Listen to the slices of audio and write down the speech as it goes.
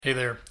Hey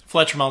there,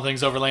 Fletch from All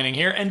Things Overlanding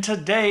here, and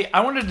today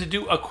I wanted to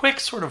do a quick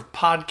sort of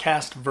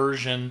podcast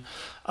version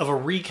of a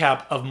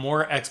recap of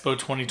More Expo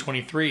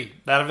 2023.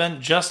 That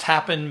event just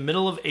happened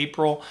middle of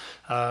April,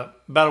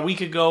 about a week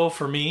ago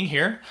for me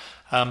here.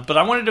 But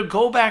I wanted to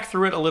go back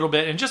through it a little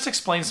bit and just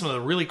explain some of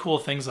the really cool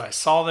things that I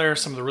saw there,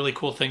 some of the really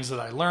cool things that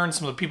I learned,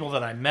 some of the people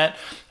that I met,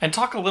 and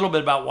talk a little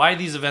bit about why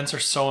these events are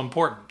so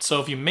important. So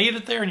if you made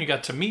it there and you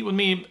got to meet with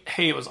me,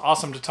 hey, it was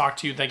awesome to talk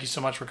to you. Thank you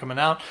so much for coming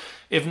out.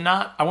 If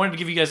not, I wanted to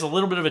give you guys a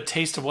little bit of a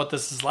taste of what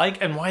this is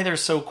like and why they're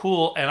so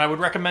cool, and I would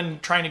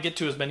recommend trying to get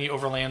to as many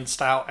overland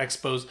style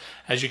expos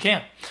as you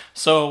can.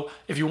 So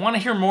if you want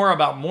to hear more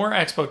about More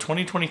Expo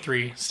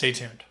 2023, stay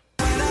tuned.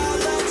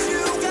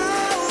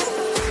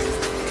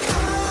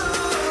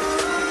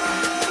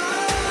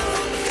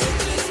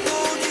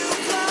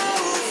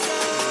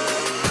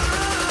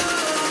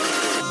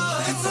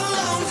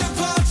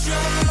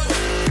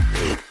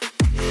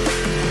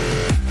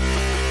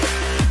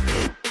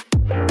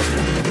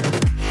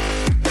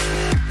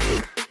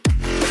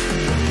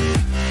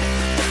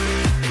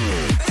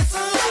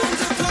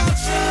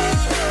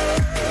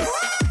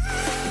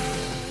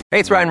 Hey,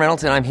 it's Ryan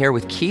Reynolds, and I'm here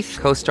with Keith,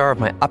 co-star of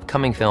my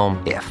upcoming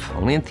film, If,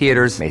 only in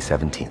theaters May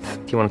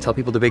 17th. Do you want to tell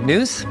people the big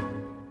news?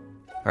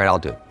 All right, I'll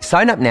do it.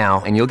 Sign up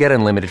now and you'll get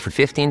unlimited for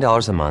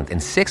 $15 a month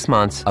and 6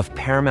 months of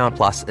Paramount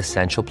Plus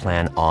Essential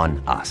Plan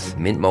on us.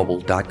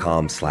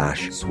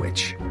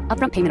 MintMobile.com/switch.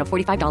 Upfront payment of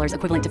 $45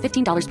 equivalent to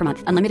 $15 per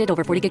month. Unlimited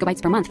over 40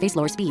 gigabytes per month. Face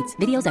lower speeds.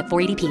 Videos at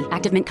 480p.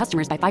 Active Mint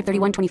customers by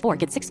 531.24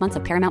 get 6 months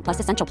of Paramount Plus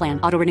Essential Plan.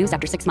 Auto renews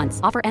after 6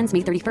 months. Offer ends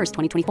May 31st,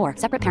 2024.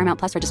 Separate Paramount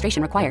Plus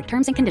registration required.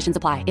 Terms and conditions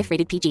apply if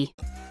rated PG.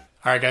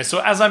 All right, guys, so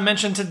as I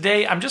mentioned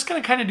today, I'm just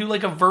going to kind of do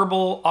like a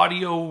verbal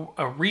audio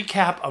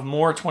recap of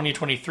More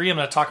 2023. I'm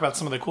going to talk about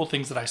some of the cool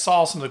things that I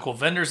saw, some of the cool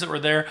vendors that were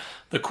there,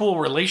 the cool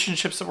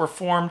relationships that were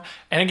formed,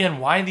 and again,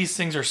 why these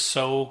things are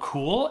so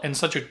cool and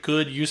such a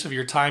good use of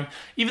your time,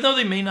 even though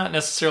they may not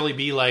necessarily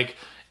be like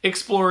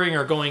exploring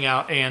or going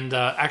out and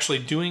actually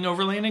doing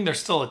overlanding. There's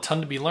still a ton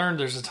to be learned.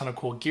 There's a ton of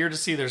cool gear to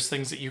see. There's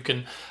things that you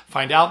can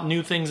find out,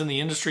 new things in the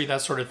industry,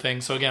 that sort of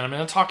thing. So again, I'm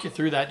going to talk you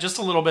through that just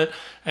a little bit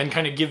and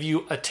kind of give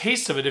you a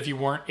taste of it if you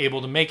weren't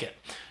able to make it.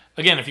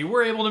 Again, if you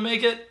were able to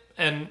make it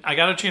and I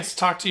got a chance to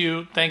talk to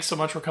you, thanks so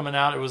much for coming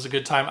out. It was a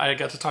good time. I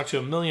got to talk to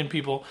a million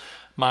people.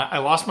 I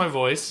lost my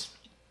voice.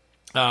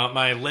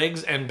 My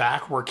legs and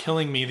back were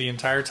killing me the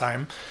entire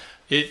time.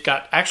 It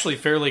got actually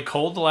fairly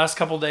cold the last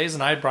couple of days,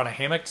 and I had brought a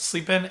hammock to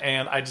sleep in,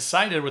 and I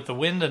decided with the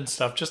wind and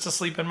stuff just to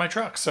sleep in my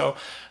truck. So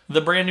the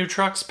brand new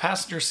truck's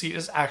passenger seat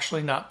is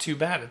actually not too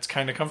bad. It's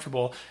kind of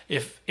comfortable.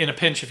 If in a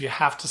pinch, if you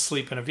have to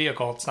sleep in a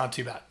vehicle, it's not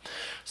too bad.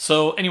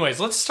 So anyways,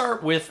 let's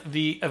start with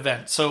the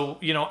event. So,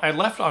 I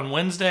left on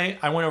Wednesday.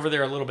 I went over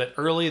there a little bit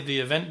early. The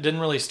event didn't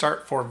really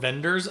start for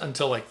vendors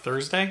until like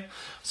Thursday.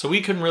 So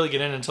we couldn't really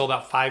get in until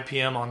about 5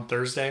 p.m. on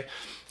Thursday.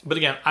 But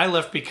again, I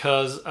left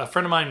because a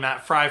friend of mine,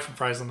 Matt Fry from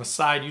Fries on the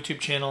Side YouTube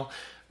channel,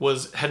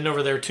 was heading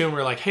over there too. And we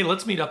were like, hey,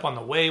 let's meet up on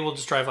the way. We'll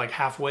just drive like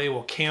halfway.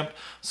 We'll camp.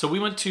 So we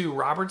went to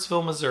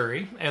Robertsville,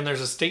 Missouri, and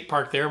there's a state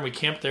park there, and we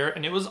camped there,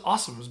 and it was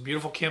awesome. It was a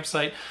beautiful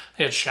campsite.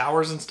 They had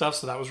showers and stuff,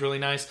 so that was really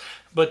nice.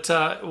 But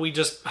we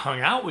just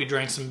hung out. We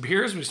drank some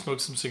beers. We smoked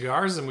some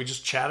cigars, and we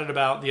just chatted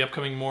about the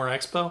upcoming More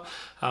Expo.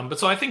 But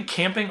so I think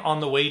camping on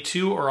the way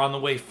to or on the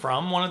way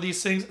from one of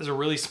these things is a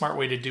really smart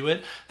way to do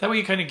it. That way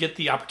you kind of get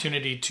the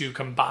opportunity to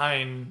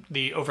combine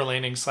the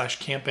overlanding /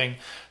 camping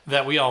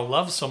that we all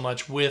love so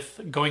much with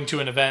going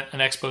to an event, an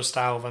expo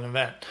style of an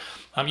event.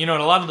 And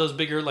a lot of those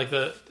bigger, like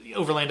the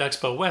Overland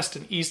Expo West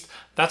and East,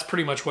 that's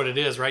pretty much what it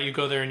is, right? You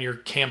go there and you're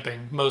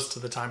camping most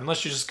of the time,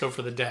 unless you just go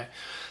for the day.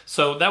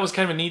 So that was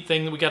kind of a neat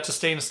thing. We got to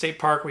stay in a state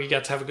park. We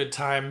got to have a good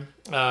time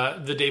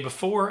the day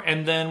before.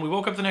 And then we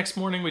woke up the next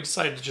morning. We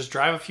decided to just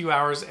drive a few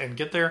hours and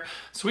get there.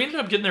 So we ended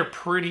up getting there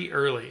pretty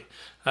early,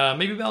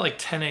 maybe about like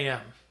 10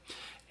 a.m.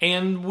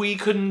 And we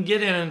couldn't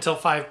get in until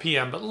 5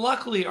 p.m. But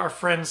luckily, our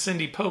friend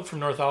Cindy Pope from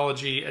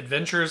Northology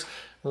Adventures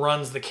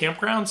runs the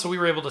campground. So we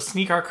were able to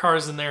sneak our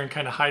cars in there and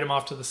kind of hide them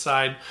off to the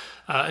side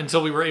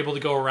until we were able to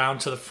go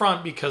around to the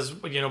front because,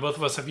 both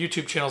of us have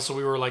YouTube channels. So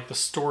we were like the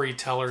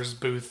storyteller's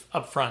booth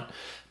up front,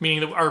 meaning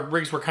that our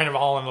rigs were kind of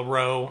all in the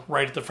row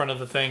right at the front of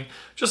the thing,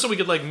 just so we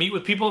could like meet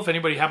with people. If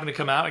anybody happened to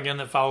come out, again,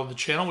 that followed the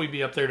channel, we'd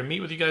be up there to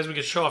meet with you guys. We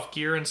could show off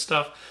gear and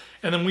stuff.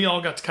 And then we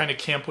all got to kind of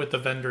camp with the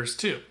vendors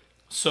too.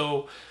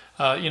 So,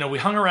 we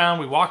hung around,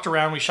 we walked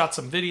around, we shot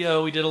some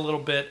video, we did a little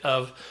bit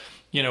of,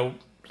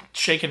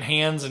 shaking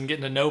hands and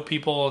getting to know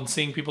people and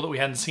seeing people that we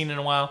hadn't seen in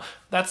a while.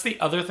 That's the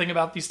other thing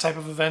about these type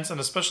of events, and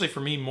especially for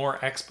me, More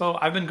Expo.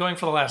 I've been going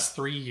for the last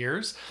 3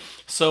 years,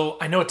 so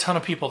I know a ton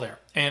of people there.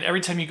 And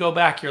every time you go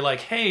back, you're like,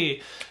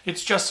 hey,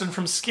 it's Justin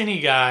from Skinny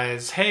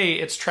Guys. Hey,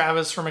 it's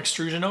Travis from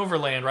Extrusion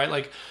Overland, right?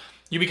 Like,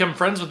 you become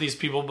friends with these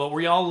people, but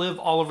we all live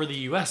all over the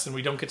U.S. and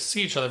we don't get to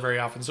see each other very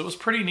often. So it was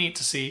pretty neat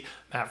to see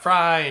Matt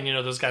Fry and,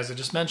 those guys I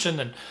just mentioned,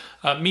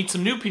 and meet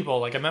some new people.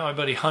 Like I met my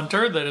buddy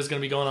Hunter that is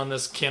going to be going on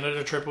this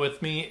Canada trip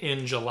with me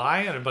in July,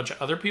 and a bunch of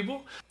other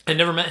people. I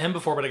never met him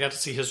before, but I got to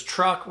see his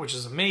truck, which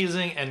is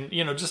amazing, and,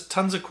 just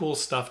tons of cool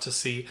stuff to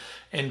see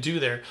and do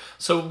there.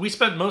 So we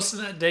spent most of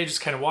that day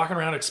just kind of walking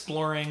around,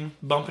 exploring,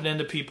 bumping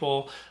into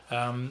people,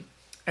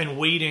 and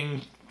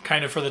waiting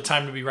kind of for the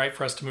time to be right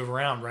for us to move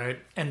around, right?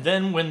 And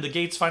then when the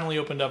gates finally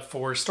opened up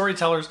for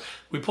storytellers,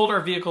 we pulled our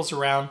vehicles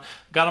around,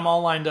 got them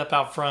all lined up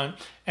out front,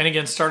 and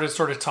again, started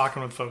sort of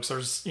talking with folks.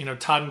 There's,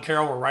 Todd and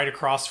Carol were right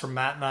across from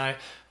Matt and I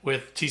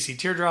with TC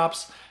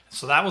Teardrops.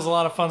 So that was a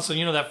lot of fun. So,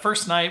 that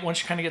first night,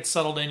 once you kind of get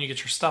settled in, you get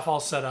your stuff all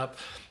set up,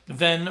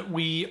 then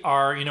we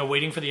are,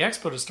 waiting for the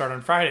expo to start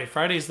on Friday.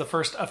 Friday is the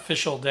first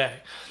official day.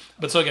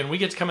 But so again, we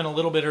get to come in a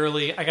little bit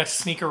early. I got to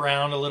sneak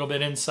around a little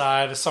bit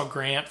inside. I saw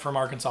Grant from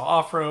Arkansas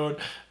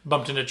Off-Road,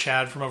 bumped into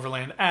Chad from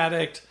Overland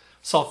Addict,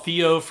 saw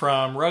Theo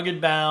from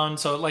Rugged Bound.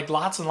 So like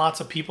lots and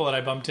lots of people that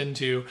I bumped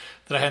into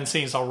that I hadn't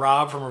seen. Saw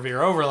Rob from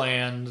Revere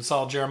Overland,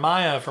 saw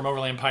Jeremiah from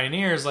Overland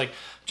Pioneers, like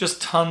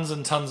just tons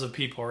and tons of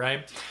people,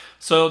 right?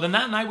 So then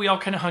that night we all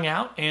kind of hung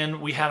out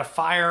and we had a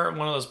fire,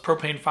 one of those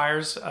propane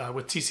fires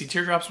with TC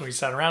Teardrops, and we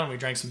sat around and we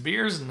drank some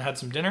beers and had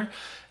some dinner.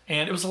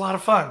 And it was a lot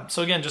of fun.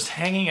 So again, just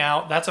hanging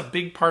out, that's a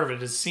big part of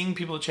it, is seeing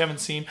people that you haven't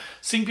seen,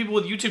 seeing people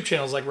with YouTube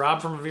channels like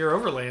Rob from Revere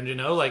Overland,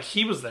 like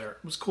he was there.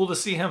 It was cool to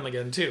see him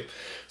again too.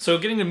 So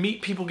getting to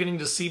meet people, getting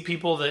to see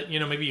people that,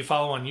 maybe you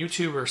follow on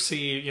YouTube, or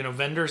see,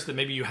 vendors that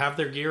maybe you have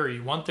their gear or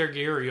you want their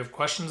gear or you have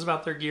questions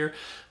about their gear,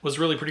 was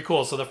really pretty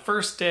cool. So the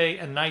first day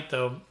and night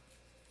though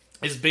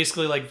is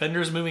basically like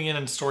vendors moving in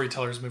and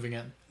storytellers moving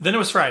in. Then it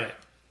was Friday.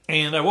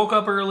 And I woke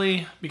up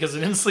early because I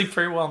didn't sleep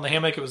very well in the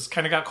hammock. It was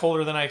kind of got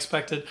colder than I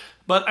expected,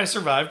 but I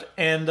survived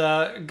and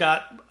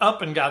got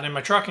up and got in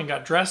my truck and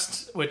got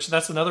dressed, which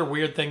that's another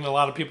weird thing that a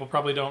lot of people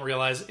probably don't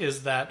realize,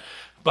 is that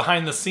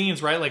behind the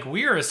scenes, right? Like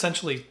we are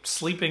essentially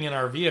sleeping in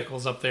our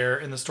vehicles up there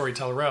in the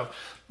Storyteller Row.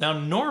 Now,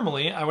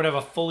 normally I would have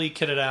a fully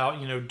kitted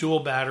out, dual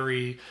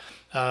battery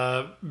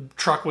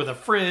truck with a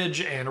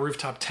fridge and a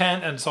rooftop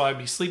tent. And so I'd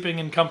be sleeping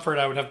in comfort.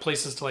 I would have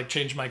places to like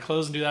change my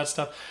clothes and do that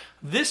stuff.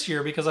 This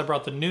year, because I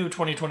brought the new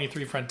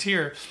 2023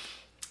 Frontier,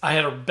 I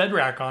had a bed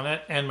rack on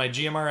it and my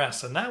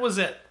GMRS, and that was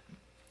it.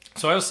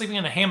 So I was sleeping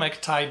in a hammock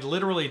tied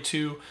literally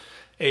to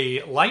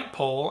a light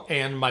pole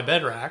and my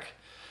bed rack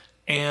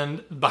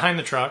and behind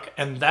the truck,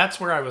 and that's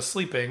where I was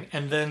sleeping.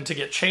 And then to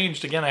get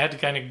changed again, I had to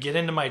kind of get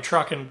into my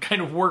truck and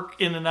kind of work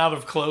in and out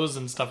of clothes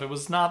and stuff. It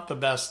was not the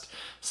best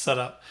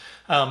setup.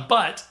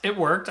 But it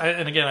worked,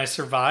 and again, I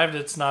survived.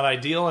 It's not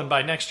ideal, and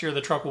by next year,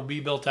 the truck will be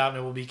built out and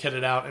it will be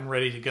kitted out and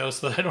ready to go,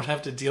 so that I don't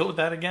have to deal with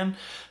that again.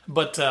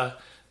 But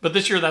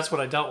this year, that's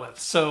what I dealt with.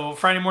 So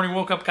Friday morning,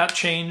 woke up, got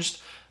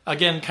changed.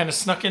 Again, kind of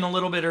snuck in a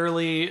little bit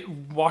early,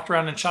 walked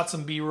around and shot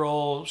some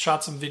B-roll,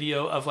 shot some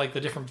video of like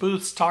the different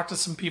booths, talked to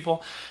some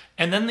people,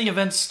 and then the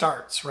event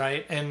starts,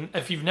 right? And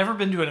if you've never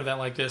been to an event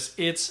like this,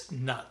 it's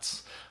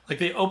nuts. Like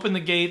they open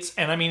the gates,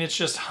 and I mean, it's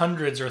just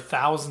hundreds or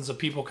thousands of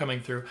people coming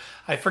through.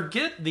 I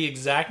forget the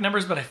exact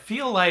numbers, but I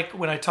feel like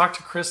when I talked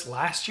to Chris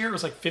last year, it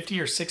was like 50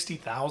 or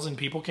 60,000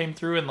 people came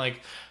through in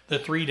like the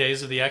 3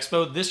 days of the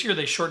expo. This year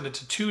they shortened it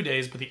to 2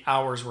 days, but the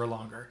hours were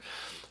longer.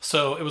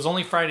 So it was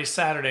only Friday,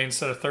 Saturday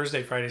instead of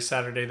Thursday, Friday,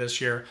 Saturday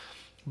this year.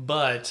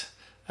 But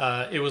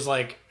it was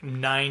like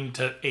 9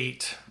 to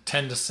 8,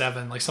 10 to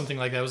 7, like something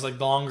like that. It was like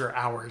longer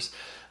hours.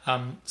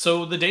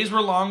 So the days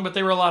were long, but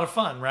they were a lot of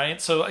fun,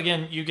 right? So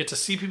again, you get to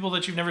see people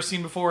that you've never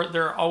seen before.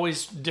 There are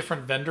always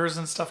different vendors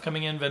and stuff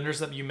coming in, vendors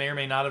that you may or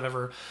may not have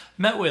ever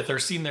met with or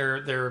seen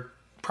their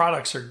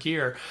products or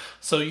gear.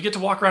 So you get to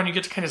walk around, you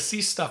get to kind of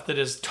see stuff that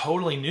is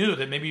totally new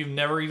that maybe you've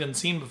never even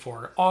seen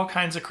before. All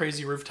kinds of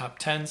crazy rooftop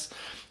tents,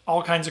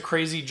 all kinds of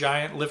crazy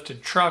giant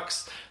lifted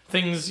trucks,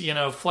 things,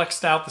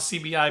 flexed out. The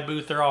CBI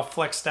booth, they're all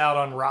flexed out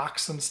on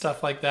rocks and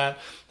stuff like that.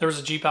 There was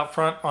a Jeep out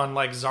front on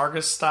like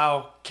Zargus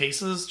style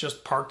cases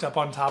just parked up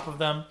on top of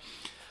them.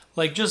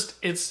 Like just,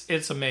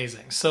 it's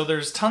amazing. So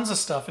there's tons of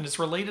stuff, and it's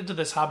related to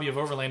this hobby of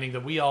overlanding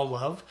that we all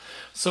love.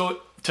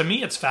 So to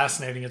me, it's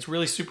fascinating. It's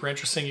really super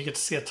interesting. You get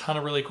to see a ton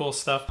of really cool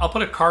stuff. I'll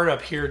put a card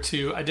up here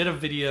too. I did a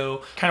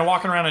video kind of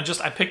walking around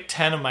and I picked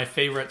 10 of my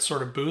favorite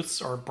sort of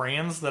booths or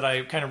brands that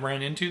I kind of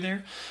ran into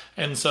there.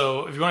 And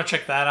so if you want to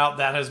check that out,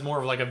 that has more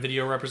of like a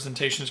video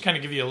representation to kind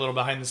of give you a little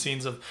behind the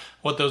scenes of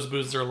what those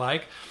booths are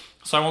like.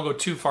 So I won't go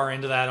too far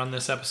into that on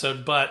this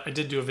episode, but I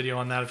did do a video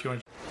on that if you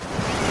want to.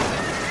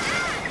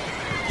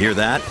 Hear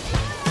that?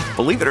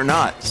 Believe it or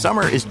not,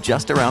 summer is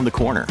just around the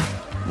corner.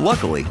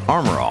 Luckily,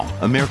 Armor All,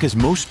 America's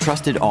most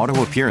trusted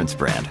auto appearance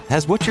brand,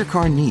 has what your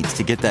car needs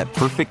to get that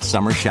perfect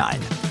summer shine.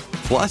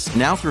 Plus,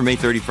 now through May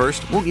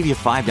 31st, we'll give you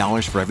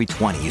 $5 for every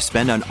 $20 you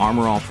spend on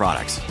Armor All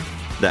products.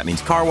 That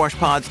means car wash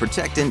pods,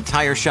 protectant,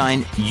 tire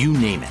shine, you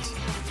name it.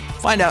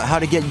 Find out how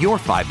to get your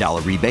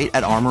 $5 rebate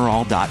at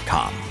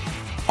armorall.com.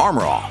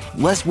 Armor All,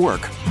 less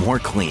work, more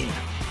clean.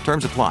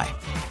 Terms apply.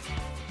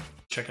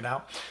 Check it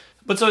out.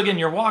 But so again,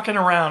 you're walking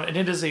around and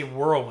it is a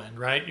whirlwind,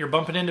 right? You're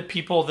bumping into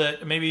people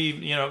that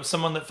maybe,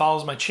 someone that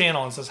follows my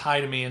channel and says hi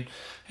to me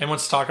and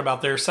wants to talk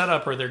about their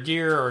setup or their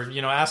gear or,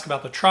 ask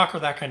about the truck or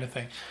that kind of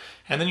thing.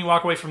 And then you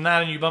walk away from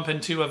that and you bump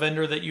into a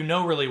vendor that you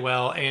know really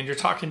well and you're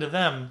talking to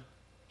them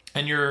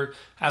and you're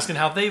asking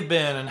how they've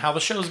been and how the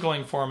show's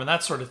going for them and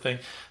that sort of thing.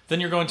 Then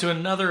you're going to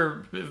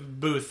another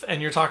booth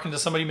and you're talking to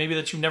somebody maybe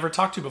that you've never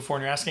talked to before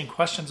and you're asking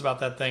questions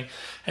about that thing.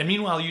 And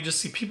meanwhile, you just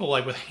see people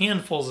like with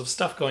handfuls of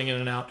stuff going in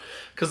and out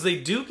because they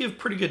do give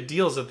pretty good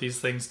deals at these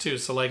things too.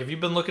 So like if you've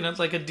been looking at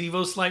like a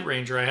Devos Light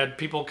Ranger, I had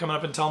people coming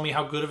up and telling me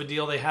how good of a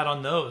deal they had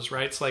on those,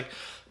 right? It's like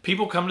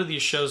people come to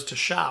these shows to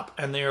shop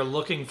and they are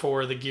looking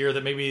for the gear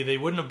that maybe they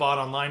wouldn't have bought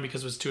online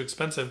because it was too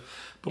expensive.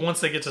 But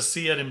once they get to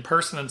see it in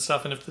person and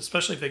stuff, and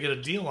especially if they get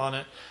a deal on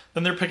it,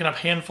 then they're picking up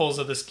handfuls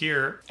of this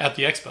gear at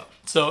the expo.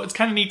 So it's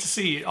kind of neat to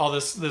see all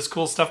this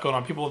cool stuff going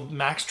on. People with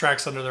Max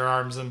Tracks under their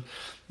arms and,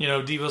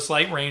 Devos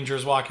Light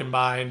Rangers walking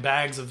by and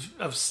bags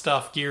of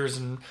stuff, gears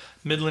and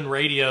Midland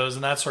radios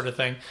and that sort of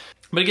thing.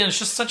 But again, it's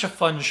just such a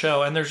fun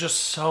show and there's just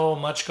so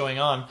much going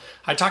on.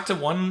 I talked to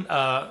one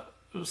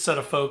set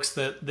of folks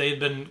that they'd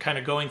been kind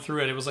of going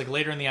through it. It was like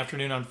later in the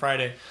afternoon on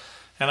Friday.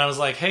 And I was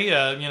like, hey,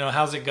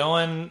 how's it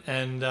going?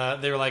 And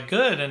they were like,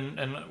 good.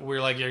 And we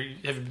were like,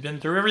 have you been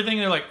through everything?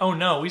 And they're like, oh,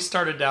 no, we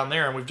started down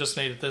there and we've just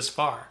made it this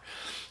far.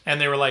 And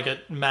they were like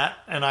at Matt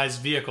and I's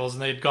vehicles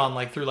and they'd gone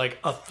like through like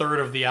a third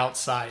of the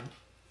outside.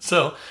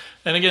 So,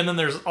 and again, then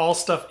there's all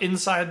stuff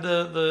inside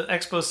the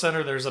expo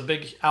center. There's a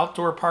big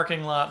outdoor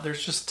parking lot.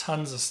 There's just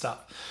tons of stuff.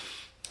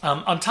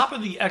 On top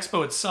of the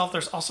expo itself,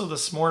 there's also the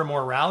S'more to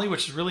More rally,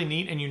 which is really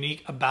neat and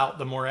unique about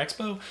the More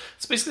Expo.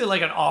 It's basically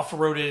like an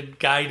off-roaded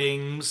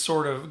guided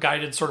sort of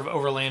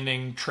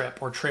overlanding trip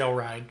or trail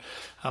ride.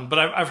 But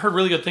I've heard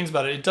really good things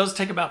about it. It does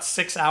take about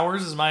 6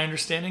 hours, is my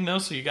understanding, though,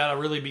 so you got to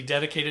really be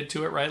dedicated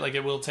to it, right? Like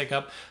it will take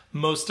up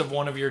most of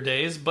one of your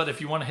days, but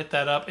if you want to hit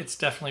that up, it's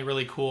definitely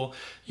really cool.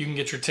 You can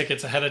get your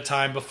tickets ahead of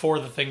time before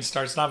the thing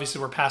starts, and obviously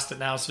we're past it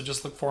now, so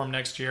just look for them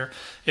next year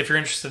if you're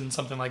interested in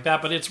something like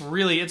that. But it's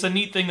a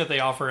neat thing that they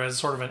offer as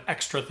sort of an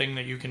extra thing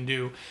that you can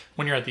do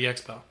when you're at the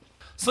expo.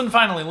 So then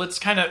finally, let's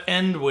kind of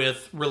end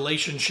with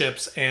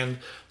relationships and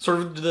sort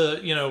of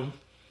the,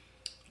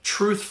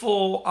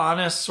 truthful,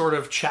 honest sort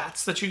of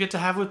chats that you get to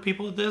have with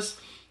people at this.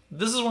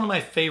 This is one of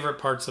my favorite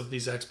parts of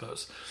these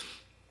expos,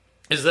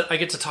 is that I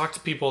get to talk to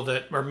people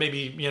that are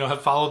maybe,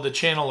 have followed the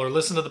channel or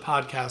listened to the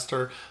podcast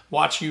or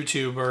watch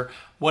YouTube or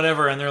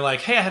whatever. And they're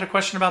like, hey, I had a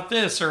question about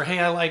this, or hey,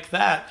 I like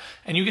that.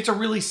 And you get to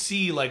really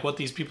see like what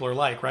these people are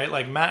like, right?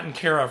 Like Matt and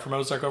Kara from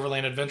Ozark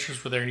Overland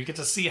Adventures were there and you get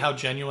to see how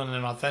genuine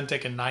and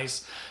authentic and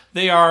nice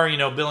they are.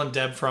 Bill and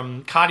Deb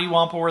from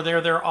Cottywampa were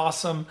there. They're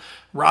awesome.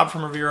 Rob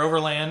from Revere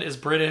Overland is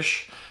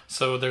British.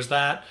 So there's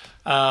that.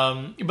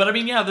 But I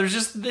mean, yeah,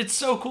 it's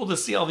so cool to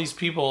see all these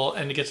people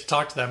and to get to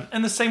talk to them.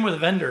 And the same with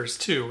vendors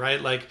too,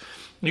 right? Like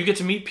you get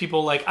to meet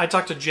people. Like I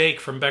talked to Jake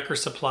from Becker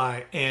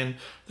Supply and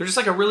they're just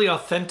like a really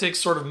authentic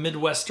sort of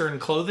Midwestern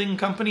clothing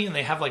company. And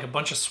they have like a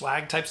bunch of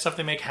swag type stuff.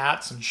 They make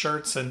hats and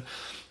shirts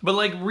but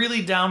like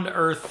really down to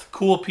earth,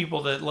 cool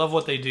people that love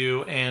what they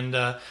do. And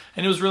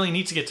it was really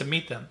neat to get to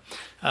meet them.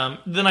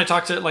 Then I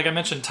talked to, like I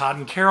mentioned, Todd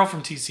and Carol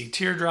from TC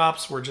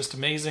Teardrops were just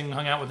amazing.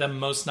 Hung out with them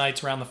most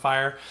nights around the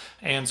fire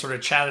and sort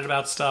of chatted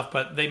about stuff,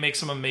 but they make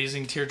some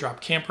amazing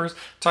teardrop campers.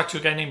 Talked to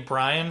a guy named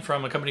Brian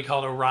from a company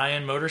called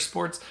Orion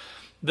Motorsports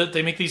that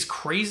they make these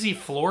crazy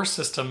floor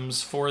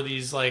systems for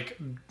these like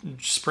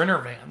Sprinter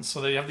vans.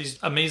 So they have these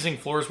amazing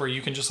floors where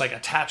you can just like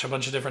attach a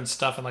bunch of different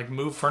stuff and like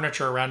move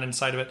furniture around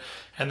inside of it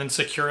and then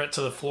secure it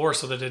to the floor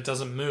so that it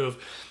doesn't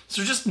move.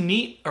 So just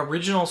neat,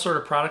 original sort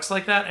of products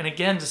like that. And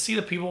again, to see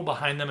the people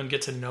behind them and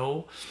get to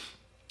know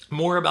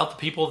more about the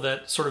people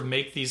that sort of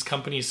make these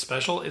companies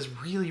special is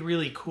really,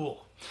 really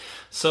cool.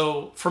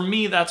 So for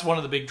me, that's one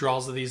of the big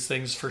draws of these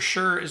things for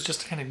sure, is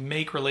just to kind of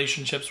make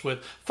relationships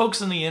with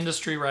folks in the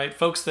industry, right?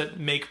 Folks that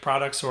make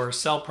products or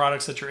sell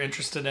products that you're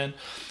interested in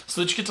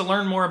so that you get to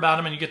learn more about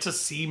them and you get to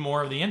see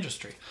more of the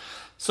industry.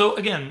 So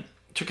again,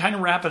 to kind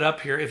of wrap it up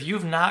here, if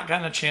you've not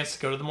gotten a chance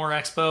to go to the More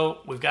Expo,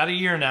 we've got a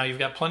year now. You've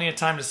got plenty of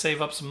time to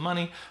save up some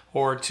money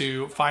or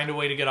to find a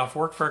way to get off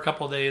work for a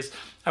couple of days.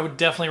 I would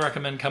definitely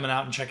recommend coming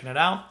out and checking it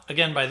out.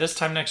 Again, by this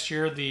time next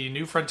year, the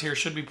new Frontier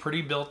should be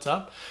pretty built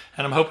up,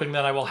 and I'm hoping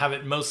that I will have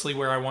it mostly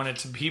where I want it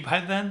to be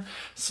by then.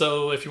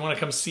 So if you want to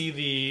come see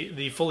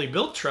the fully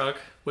built truck,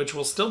 which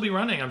will still be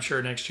running, I'm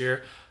sure, next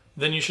year,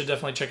 then you should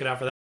definitely check it out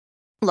for that.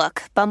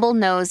 Look, Bumble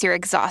knows you're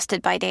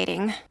exhausted by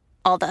dating.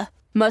 All the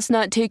must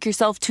not take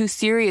yourself too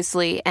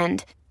seriously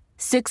and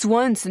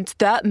 6'1" since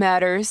that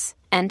matters.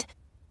 And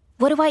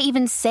what do I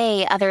even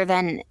say other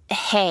than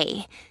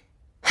hey?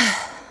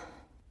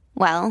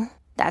 Well,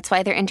 that's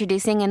why they're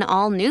introducing an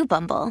all-new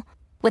Bumble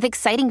with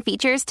exciting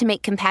features to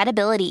make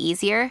compatibility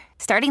easier,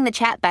 starting the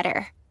chat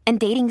better, and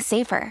dating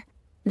safer.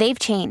 They've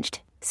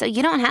changed, so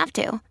you don't have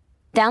to.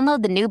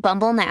 Download the new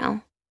Bumble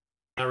now.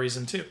 That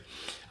reason too.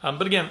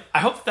 But again,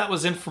 I hope that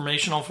was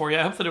informational for you.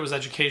 I hope that it was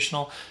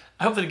educational.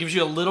 I hope that it gives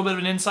you a little bit of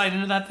an insight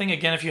into that thing.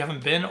 Again, if you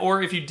haven't been,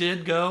 or if you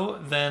did go,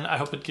 then I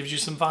hope it gives you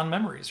some fond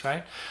memories,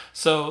 right?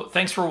 So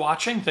thanks for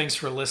watching. Thanks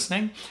for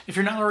listening. If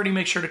you're not already,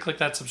 make sure to click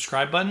that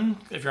subscribe button.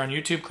 If you're on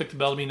YouTube, click the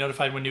bell to be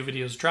notified when new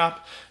videos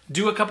drop.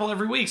 Do a couple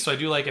every week. So I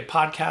do like a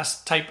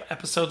podcast type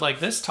episode like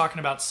this, talking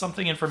about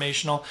something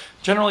informational,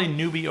 generally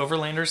newbie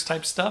overlanders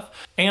type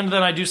stuff. And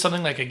then I do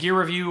something like a gear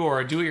review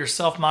or a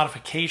do-it-yourself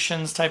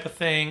modifications type of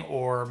thing,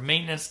 or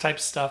maintenance type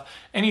stuff.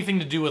 Anything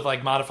to do with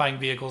like modifying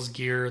vehicles,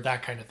 gear,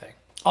 that kind of thing.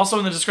 Also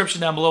in the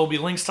description down below will be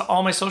links to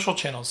all my social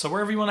channels. So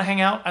wherever you want to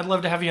hang out, I'd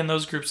love to have you in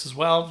those groups as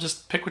well.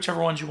 Just pick whichever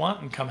ones you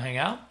want and come hang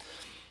out.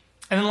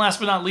 And then last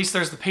but not least,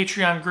 there's the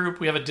Patreon group.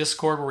 We have a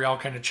Discord where we all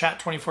kind of chat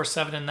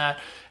 24/7 in that.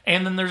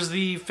 And then there's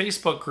the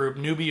Facebook group,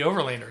 Newbie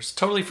Overlanders.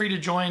 Totally free to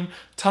join.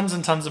 Tons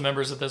and tons of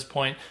members at this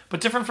point. But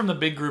different from the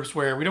big groups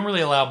where we don't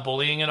really allow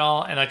bullying at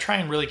all. And I try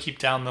and really keep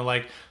down the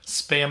like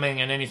spamming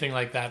and anything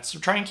like that. So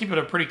try and keep it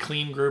a pretty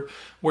clean group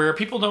where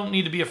people don't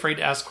need to be afraid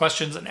to ask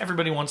questions and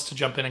everybody wants to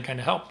jump in and kind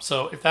of help.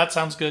 So if that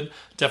sounds good,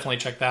 definitely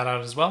check that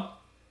out as well.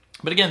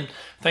 But again,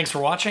 thanks for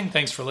watching.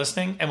 Thanks for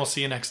listening. And we'll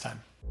see you next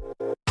time.